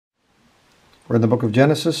We're in the book of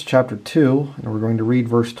Genesis, chapter 2, and we're going to read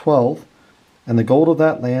verse 12. And the gold of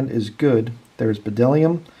that land is good. There is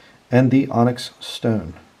bdellium and the onyx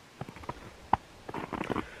stone.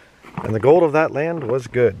 And the gold of that land was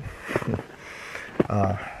good.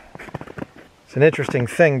 It's an interesting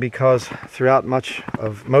thing because throughout most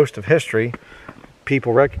of history,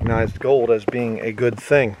 people recognized gold as being a good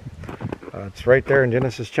thing. It's right there in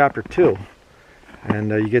Genesis chapter 2. And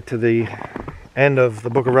you get to the end of the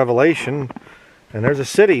book of Revelation, and there's a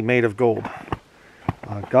city made of gold.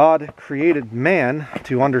 God created man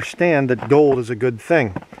to understand that gold is a good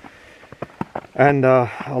thing. And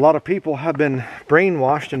a lot of people have been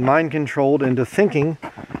brainwashed and mind-controlled into thinking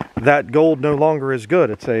that gold no longer is good.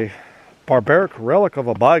 It's a barbaric relic of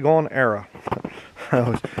a bygone era.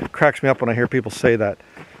 It cracks me up when I hear people say that.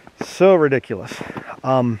 So ridiculous.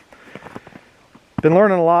 Been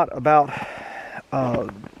learning a lot about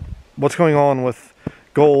what's going on with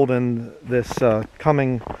gold and this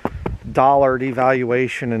coming dollar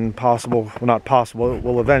devaluation and it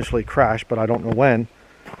will eventually crash, but I don't know when.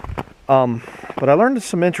 But I learned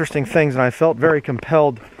some interesting things, and I felt very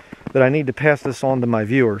compelled that I need to pass this on to my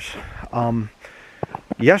viewers.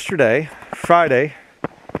 Yesterday, Friday,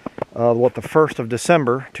 the 1st of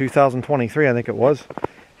December, 2023, I think it was,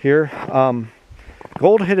 here,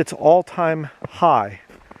 gold hit its all-time high,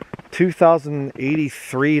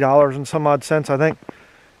 $2,083 and some odd cents, I think,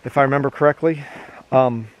 if I remember correctly.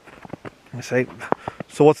 I say,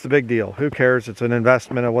 so what's the big deal? Who cares? It's an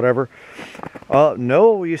investment or whatever.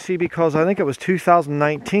 No, you see, because I think it was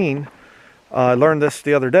 2019, I learned this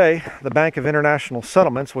the other day, the Bank of International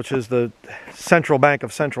Settlements, which is the central bank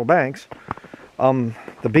of central banks,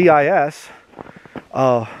 the BIS,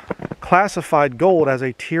 classified gold as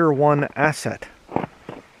a Tier 1 asset.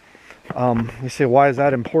 You say, why is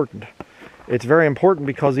that important? It's very important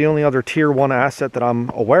because the only other Tier 1 asset that I'm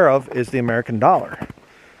aware of is the American dollar.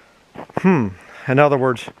 In other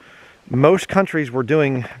words, most countries were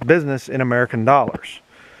doing business in American dollars.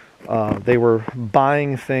 They were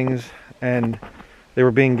buying things and they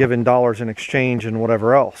were being given dollars in exchange and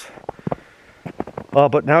whatever else.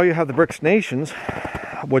 But now you have the BRICS nations,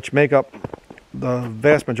 which make up the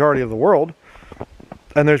vast majority of the world.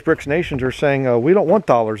 And those BRICS nations are saying, we don't want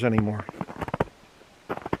dollars anymore.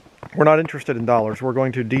 We're not interested in dollars. We're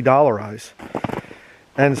going to de-dollarize.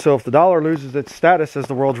 And so if the dollar loses its status as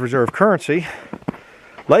the world's reserve currency,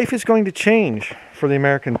 life is going to change for the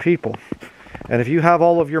American people. And if you have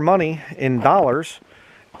all of your money in dollars,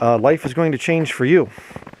 life is going to change for you.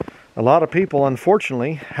 A lot of people,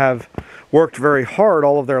 unfortunately, have worked very hard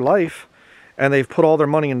all of their life, and they've put all their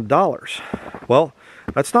money in dollars. Well,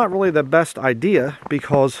 that's not really the best idea,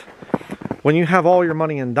 because when you have all your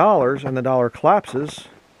money in dollars and the dollar collapses,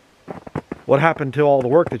 what happened to all the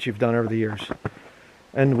work that you've done over the years?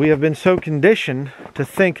 And we have been so conditioned to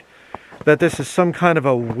think that this is some kind of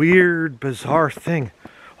a weird, bizarre thing.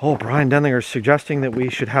 Oh, Brian Denlinger is suggesting that we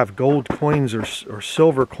should have gold coins or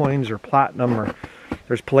silver coins or platinum, or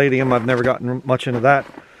there's palladium. I've never gotten much into that.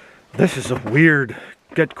 This is a weird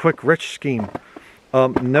get-quick-rich scheme.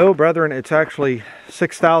 No, brethren, it's actually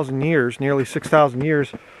 6,000 years, nearly 6,000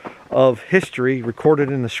 years of history recorded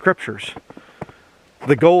in the scriptures.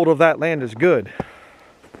 The gold of that land is good.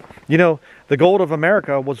 You know, the gold of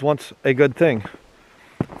America was once a good thing.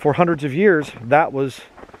 For hundreds of years, that was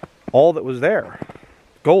all that was there.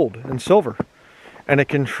 Gold and silver. And it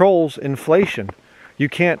controls inflation. You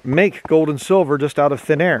can't make gold and silver just out of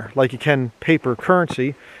thin air like you can paper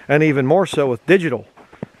currency, and even more so with digital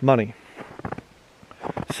money.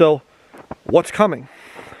 So, what's coming?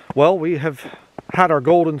 Well, we have had our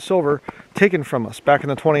gold and silver taken from us back in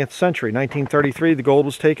the 20th century. 1933, the gold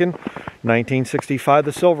was taken. 1965,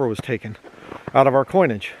 the silver was taken out of our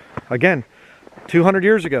coinage. Again, 200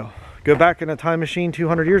 years ago. Go back in a time machine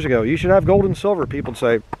 200 years ago. You should have gold and silver. People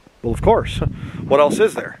say, well, of course. What else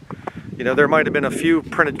is there? You know, there might have been a few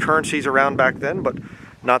printed currencies around back then, but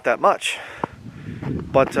not that much.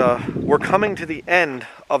 But we're coming to the end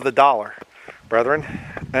of the dollar, brethren.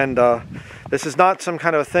 And this is not some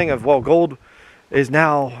kind of a thing of, well, gold is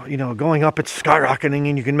now, you know, going up, it's skyrocketing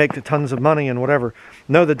and you can make the tons of money and whatever.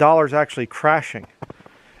 No, the dollar's actually crashing.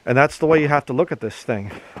 And that's the way you have to look at this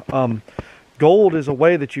thing. Gold is a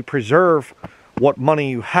way that you preserve what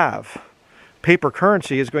money you have. Paper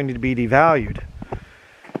currency is going to be devalued.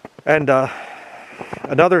 And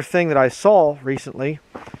another thing that I saw recently,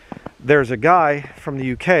 there's a guy from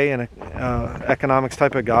the UK, an economics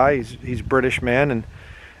type of guy. He's a British man,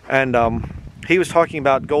 and he was talking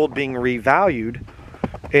about gold being revalued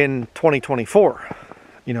in 2024.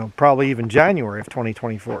 You know, probably even January of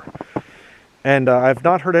 2024. And I've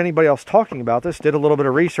not heard anybody else talking about this. Did a little bit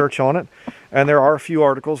of research on it, and there are a few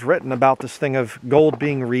articles written about this thing of gold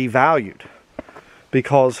being revalued.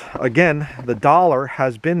 Because, again, the dollar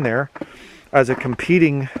has been there as a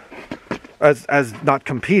competing, as not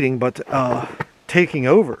competing, but taking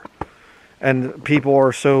over. And people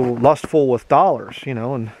are so lustful with dollars, you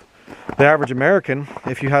know, and the average American,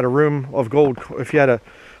 if you had a room of gold, if you had a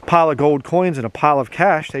pile of gold coins and a pile of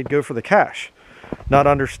cash, they'd go for the cash. Not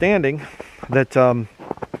understanding that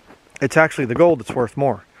it's actually the gold that's worth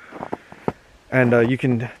more. And you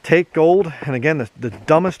can take gold, and again, the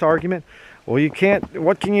dumbest argument, well, you can't,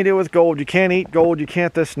 what can you do with gold? You can't eat gold, you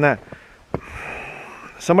can't this and that.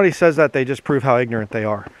 Somebody says that, they just prove how ignorant they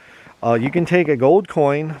are. You can take a gold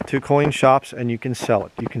coin to coin shops and you can sell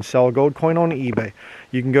it. You can sell a gold coin on eBay.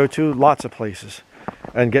 You can go to lots of places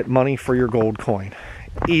and get money for your gold coin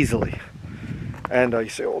easily. And you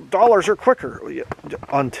say, well, dollars are quicker,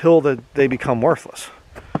 until they become worthless.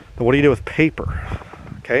 But what do you do with paper?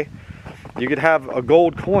 Okay, you could have a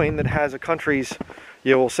gold coin that has a country's,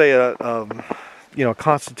 you will say you know,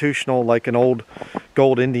 constitutional, like an old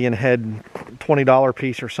gold Indian head $20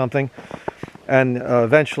 piece or something. And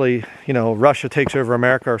eventually, you know, Russia takes over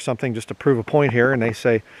America or something just to prove a point here, and they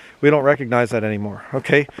say, we don't recognize that anymore.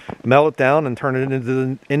 Okay, melt it down and turn it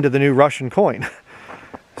into the new Russian coin.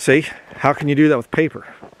 See, how can you do that with paper?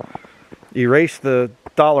 Erase the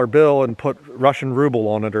dollar bill and put Russian ruble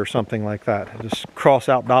on it or something like that. Just cross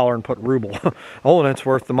out dollar and put ruble. Oh, and it's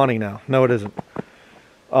worth the money now. No, it isn't.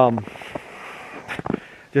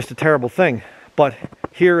 Just a terrible thing. But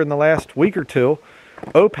here in the last week or two,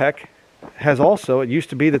 OPEC has also, it used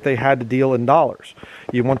to be that they had to deal in dollars.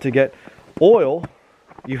 You want to get oil,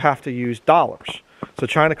 you have to use dollars. So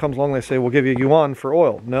China comes along, they say, we'll give you yuan for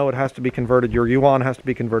oil. No, it has to be converted, your yuan has to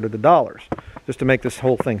be converted to dollars, just to make this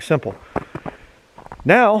whole thing simple.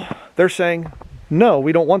 Now, they're saying, no,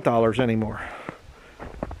 we don't want dollars anymore.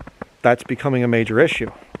 That's becoming a major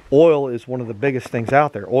issue. Oil is one of the biggest things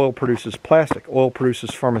out there. Oil produces plastic. Oil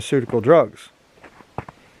produces pharmaceutical drugs.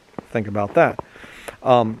 Think about that.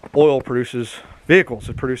 Oil produces vehicles.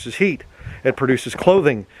 It produces heat. It produces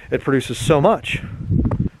clothing. It produces so much.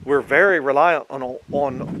 We're very reliant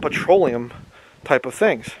on petroleum type of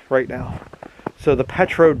things right now. So the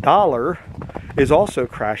petrodollar is also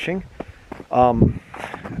crashing. I'm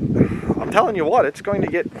telling you what, it's going to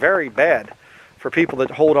get very bad for people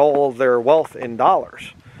that hold all of their wealth in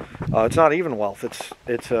dollars. It's not even wealth.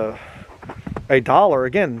 It's a dollar.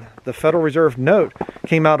 Again, the Federal Reserve note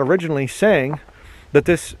came out originally saying that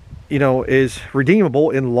this, you know, is redeemable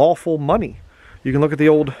in lawful money. You can look at the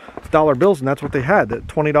old dollar bills, and that's what they had. The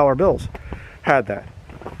 $20 bills had that.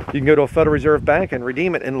 You can go to a Federal Reserve bank and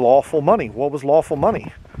redeem it in lawful money. What was lawful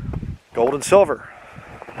money? Gold and silver.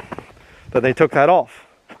 Then they took that off.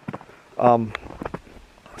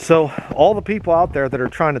 So all the people out there that are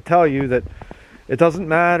trying to tell you that it doesn't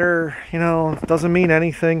matter, you know, it doesn't mean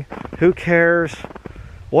anything, who cares,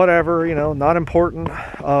 whatever, you know, not important,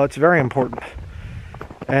 it's very important.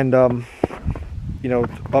 And, you know,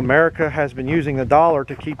 America has been using the dollar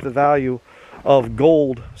to keep the value of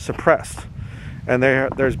gold suppressed. And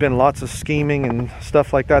there's been lots of scheming and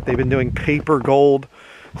stuff like that. They've been doing paper gold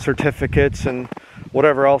certificates and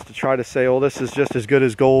whatever else to try to say, oh, this is just as good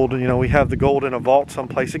as gold. You know, we have the gold in a vault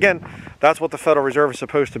someplace. Again, that's what the Federal Reserve is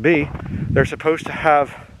supposed to be. They're supposed to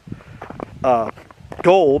have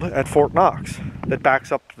gold at Fort Knox that backs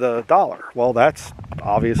up the dollar. Well, that's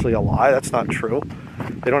obviously a lie. That's not true.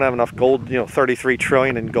 They don't have enough gold, you know, 33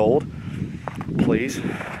 trillion in gold. Please.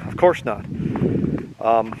 Of course not.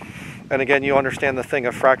 And again, you understand the thing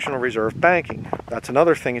of fractional reserve banking. That's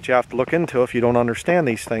another thing that you have to look into if you don't understand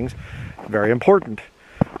these things. Very important.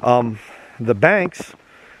 The banks,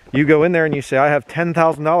 you go in there and you say, I have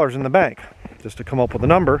 $10,000 in the bank, just to come up with a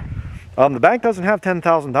number. The bank doesn't have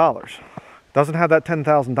 $10,000. Doesn't have that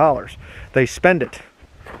 $10,000. They spend it.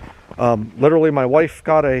 Literally, my wife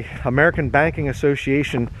got a American Banking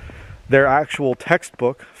Association, their actual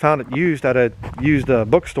textbook, found it used at a used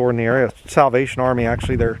bookstore in the area, Salvation Army,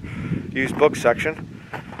 actually, their used book section.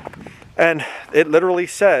 And it literally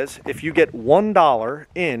says, if you get $1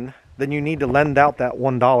 in, then you need to lend out that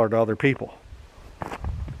 $1 to other people.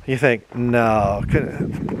 You think, no,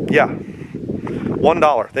 yeah,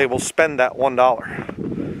 $1. They will spend that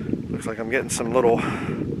 $1. Looks like I'm getting some little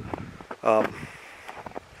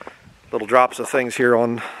drops of things here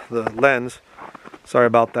on the lens. Sorry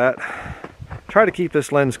about that. Try to keep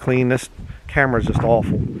this lens clean. This camera is just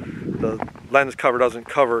awful. The lens cover doesn't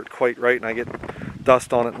cover it quite right, and I get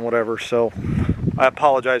dust on it and whatever. So I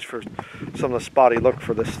apologize for some of the spotty look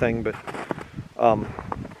for this thing, but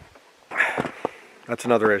that's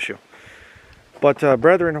another issue. But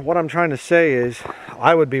brethren, what I'm trying to say is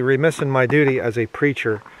I would be remiss in my duty as a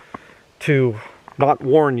preacher to not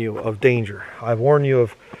warn you of danger. I warn you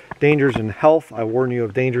of dangers in health. I warn you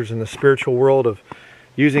of dangers in the spiritual world of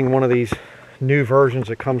using one of these new versions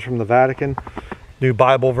that comes from the Vatican, new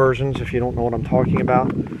Bible versions, if you don't know what I'm talking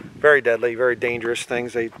about. Very deadly, very dangerous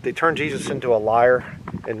things. They turn Jesus into a liar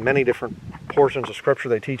in many different portions of Scripture.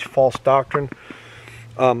 They teach false doctrine.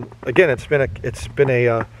 Again, it's been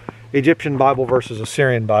a Egyptian Bible versus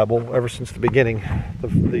Assyrian Bible ever since the beginning.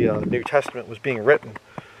 The New Testament was being written.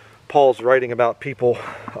 Paul's writing about people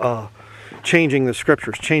changing the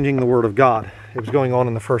Scriptures, changing the Word of God. It was going on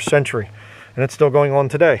in the first century, and it's still going on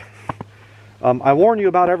today. I warn you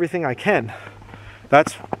about everything I can.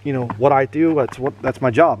 That's what I do. That's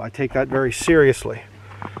my job. I take that very seriously.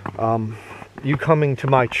 You coming to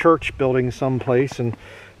my church building someplace and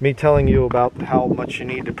me telling you about how much you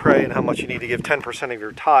need to pray and how much you need to give 10% of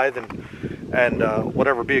your tithe and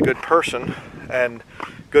whatever, be a good person and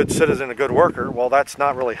good citizen, a good worker, well, that's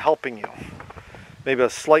not really helping you. Maybe a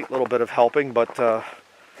slight little bit of helping, but I'm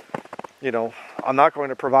not going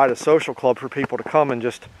to provide a social club for people to come and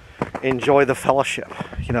just enjoy the fellowship.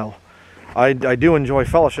 I do enjoy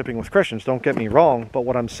fellowshipping with Christians, don't get me wrong, but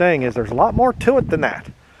what I'm saying is there's a lot more to it than that.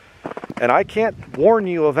 And I can't warn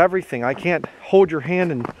you of everything. I can't hold your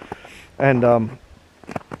hand and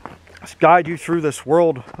guide you through this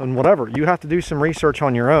world and whatever. You have to do some research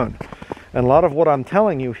on your own. And a lot of what I'm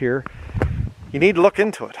telling you here, you need to look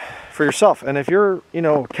into it for yourself. And if you're,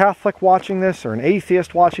 a Catholic watching this or an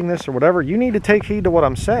atheist watching this or whatever, you need to take heed to what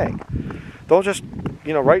I'm saying. Don't just,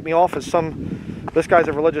 write me off as this guy's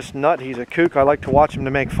a religious nut, he's a kook, I like to watch him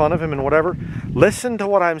to make fun of him and whatever. Listen to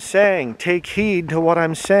what I'm saying. Take heed to what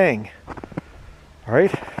I'm saying. All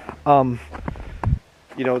right?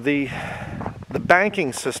 The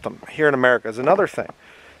banking system here in America is another thing.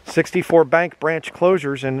 64 bank branch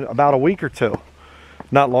closures in about a week or two.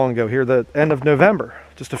 Not long ago here, the end of November,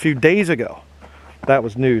 just a few days ago. That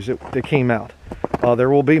was news that came out. There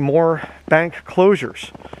will be more bank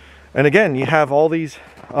closures. And again, you have all these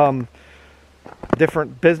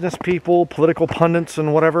different business people, political pundits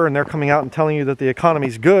and whatever, and they're coming out and telling you that the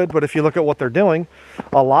economy's good, but if you look at what they're doing,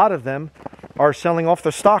 a lot of them are selling off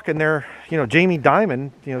their stock in their, Jamie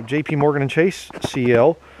Dimon, JP Morgan and Chase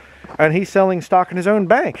CEO, and he's selling stock in his own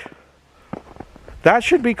bank. That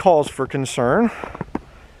should be cause for concern.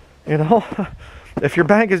 If your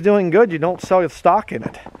bank is doing good, you don't sell your stock in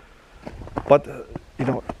it. But,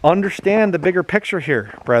 understand the bigger picture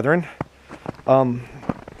here, brethren.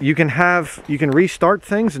 You can restart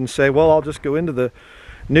things and say, well, I'll just go into the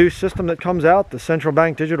new system that comes out, the central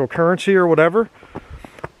bank digital currency or whatever.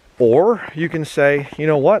 Or you can say, you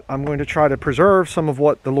know what, I'm going to try to preserve some of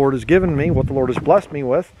what the Lord has given me, what the Lord has blessed me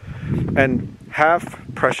with, and have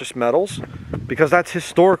precious metals, because that's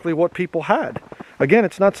historically what people had. Again,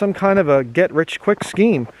 it's not some kind of a get-rich-quick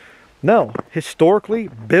scheme. No, historically,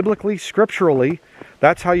 biblically, scripturally,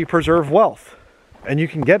 that's how you preserve wealth. And you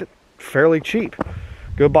can get it fairly cheap.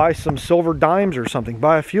 Go buy some silver dimes or something.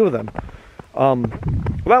 Buy a few of them. Well,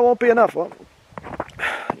 that won't be enough. Well,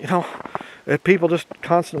 if people just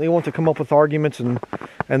constantly want to come up with arguments and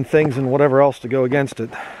things and whatever else to go against it,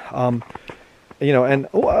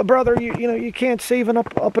 brother, you can't save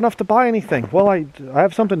up enough to buy anything. Well, I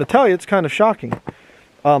have something to tell you. It's kind of shocking.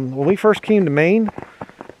 When we first came to Maine,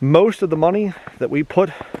 most of the money that we put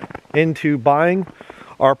into buying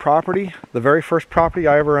our property, the very first property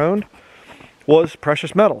I ever owned, was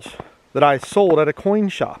precious metals that I sold at a coin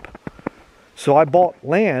shop. So I bought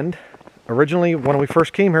land. Originally, when we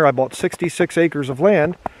first came here, I bought 66 acres of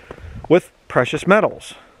land with precious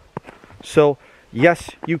metals. So,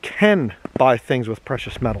 yes, you can buy things with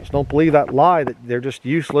precious metals. Don't believe that lie that they're just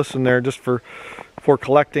useless and they're just for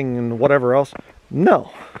collecting and whatever else.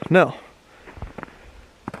 No.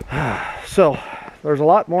 So, there's a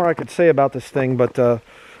lot more I could say about this thing, but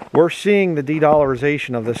we're seeing the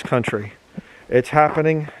de-dollarization of this country. It's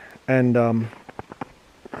happening, and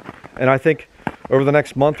I think over the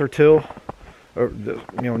next month or two,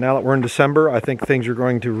 now that we're in December, I think things are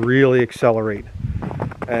going to really accelerate.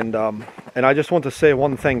 And I just want to say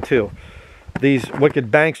one thing too. These wicked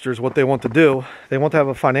banksters, what they want to do, they want to have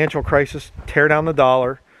a financial crisis, tear down the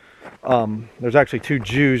dollar. There's actually two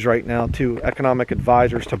Jews right now, two economic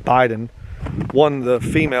advisors to Biden. One, the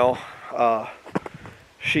female,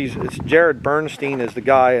 it's Jared Bernstein is the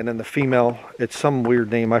guy, and then the female, it's some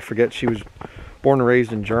weird name, I forget. She was born and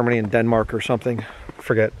raised in Germany and Denmark or something,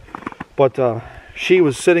 forget. But she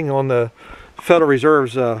was sitting on the Federal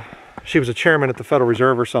Reserve's, she was a chairman at the Federal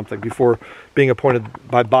Reserve or something before being appointed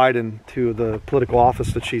by Biden to the political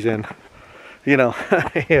office that she's in. You know,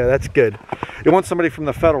 yeah, that's good. You want somebody from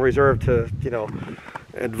the Federal Reserve to, you know,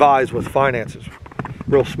 advise with finances.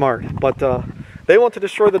 Real smart. But they want to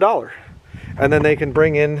destroy the dollar. And then they can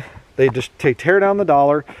bring in, they just tear down the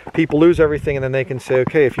dollar, people lose everything, and then they can say,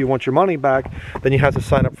 okay, if you want your money back, then you have to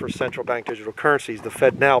sign up for central bank digital currencies, the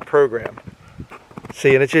FedNow program.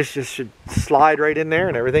 See, and it just should slide right in there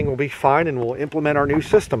and everything will be fine and we'll implement our new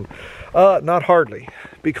system. Not hardly,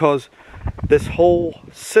 because this whole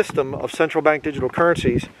system of central bank digital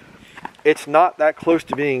currencies, it's not that close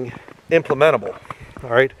to being implementable. All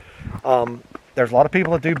right, there's a lot of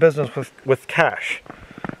people that do business with cash.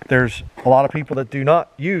 There's a lot of people that do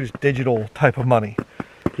not use digital type of money.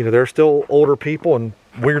 You know, there are still older people and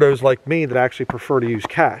weirdos like me that actually prefer to use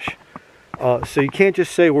cash. So you can't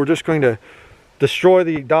just say we're just going to destroy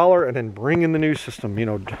the dollar and then bring in the new system. You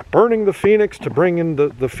know, burning the phoenix to bring in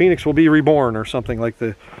the phoenix will be reborn or something like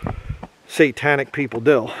the satanic people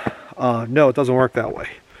do. No, it doesn't work that way.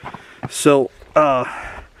 So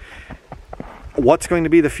what's going to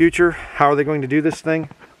be the future? How are they going to do this thing?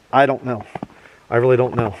 I don't know. I really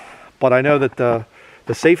don't know. But I know that the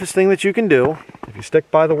safest thing that you can do, if you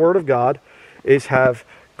stick by the Word of God, is have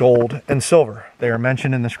gold and silver. They are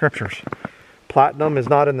mentioned in the Scriptures. Platinum is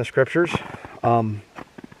not in the Scriptures,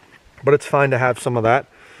 but it's fine to have some of that.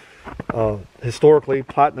 Historically,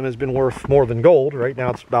 platinum has been worth more than gold. Right now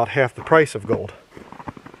it's about half the price of gold.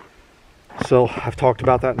 So I've talked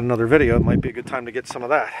about that in another video. It might be a good time to get some of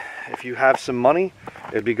that. If you have some money,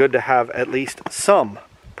 it'd be good to have at least some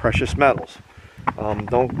precious metals.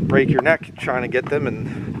 Don't break your neck trying to get them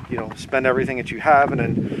and, you know, spend everything that you have and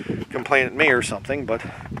then complain at me or something, but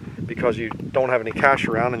because you don't have any cash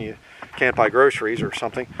around and you can't buy groceries or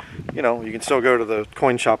something, you know, you can still go to the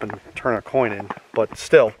coin shop and turn a coin in. But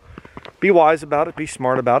still, be wise about it, be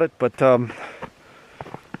smart about it. But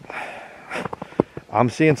I'm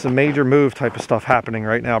seeing some major move type of stuff happening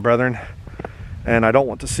right now, brethren, and I don't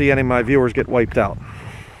want to see any of my viewers get wiped out.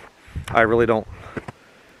 I really don't.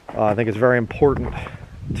 I think it's very important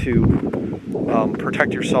to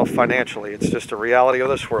protect yourself financially. It's just a reality of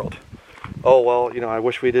this world. Oh, well, you know, I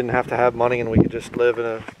wish we didn't have to have money and we could just live in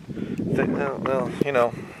a thing. Well, you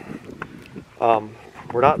know,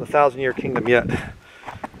 we're not in the 1,000-year kingdom yet.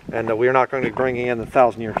 And we're not going to be bringing in the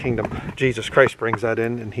 1,000-year kingdom. Jesus Christ brings that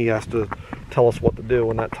in, and he has to tell us what to do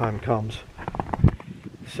when that time comes.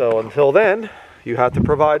 So until then, you have to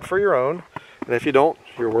provide for your own. And if you don't,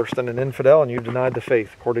 you're worse than an infidel and you've denied the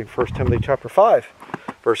faith, according to 1 Timothy chapter 5,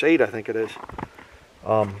 verse 8, I think it is.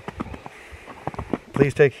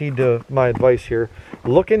 Please take heed to my advice here.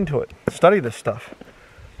 Look into it. Study this stuff.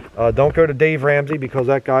 Don't go to Dave Ramsey because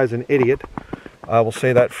that guy's an idiot. I will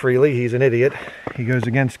say that freely. He's an idiot. He goes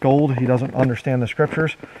against gold. He doesn't understand the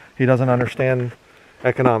Scriptures. He doesn't understand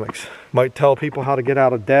economics. Might tell people how to get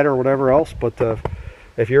out of debt or whatever else, but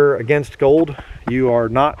if you're against gold, you are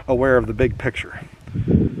not aware of the big picture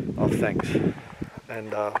of things.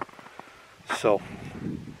 And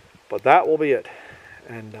but that will be it.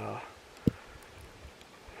 And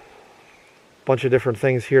bunch of different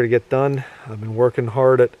things here to get done. I've been working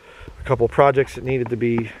hard at a couple projects that needed to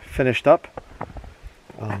be finished up.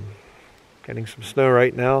 Getting some snow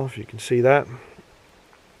right now, if you can see that.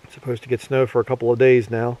 It's supposed to get snow for a couple of days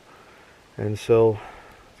now, and so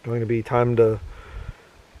it's going to be time to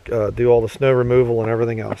do all the snow removal and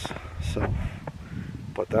everything else. So,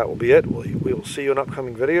 but that will be it. We will see you in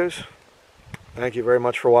upcoming videos. Thank you very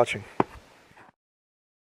much for watching.